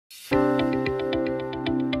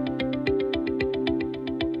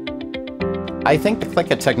I think the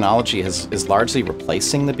Click-iT technology is largely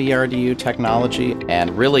replacing the BrdU technology,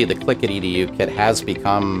 and really the Click-iT EdU kit has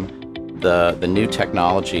become the new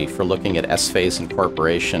technology for looking at S-phase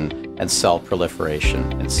incorporation and cell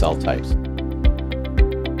proliferation in cell types.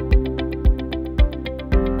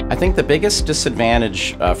 I think the biggest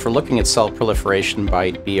disadvantage for looking at cell proliferation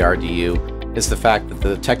by BrdU is the fact that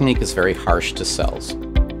the technique is very harsh to cells.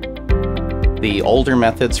 The older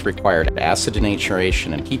methods required acid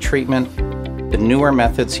denaturation and heat treatment. The newer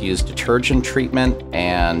methods use detergent treatment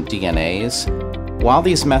and DNAs. While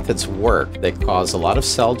these methods work, they cause a lot of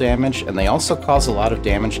cell damage, and they also cause a lot of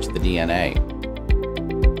damage to the DNA.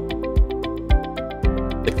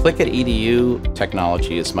 The Click-iT EdU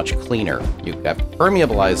technology is much cleaner. You have to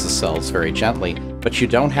permeabilize the cells very gently, but you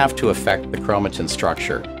don't have to affect the chromatin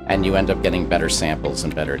structure, and you end up getting better samples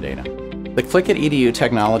and better data. The Click-iT EdU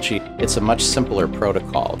technology, it's a much simpler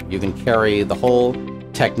protocol. You can carry the whole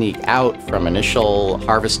technique out from initial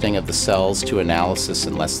harvesting of the cells to analysis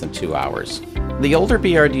in less than 2 hours. The older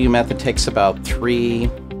BrdU method takes about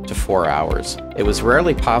 3 to 4 hours. It was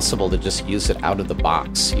rarely possible to just use it out of the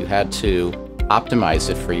box. You had to optimize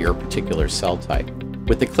it for your particular cell type.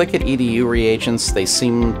 With the Click-iT EdU reagents, they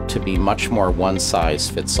seem to be much more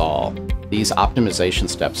one-size-fits-all. These optimization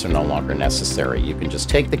steps are no longer necessary. You can just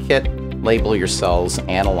take the kit, label your cells,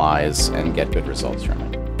 analyze, and get good results from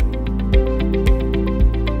it.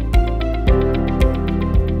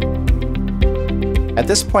 At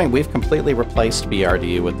this point, we've completely replaced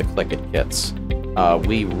BrdU with the Click-iT kits.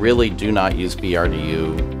 We really do not use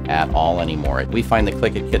BrdU at all anymore. We find the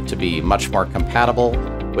Click-iT kit to be much more compatible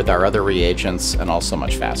with our other reagents and also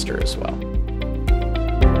much faster as well.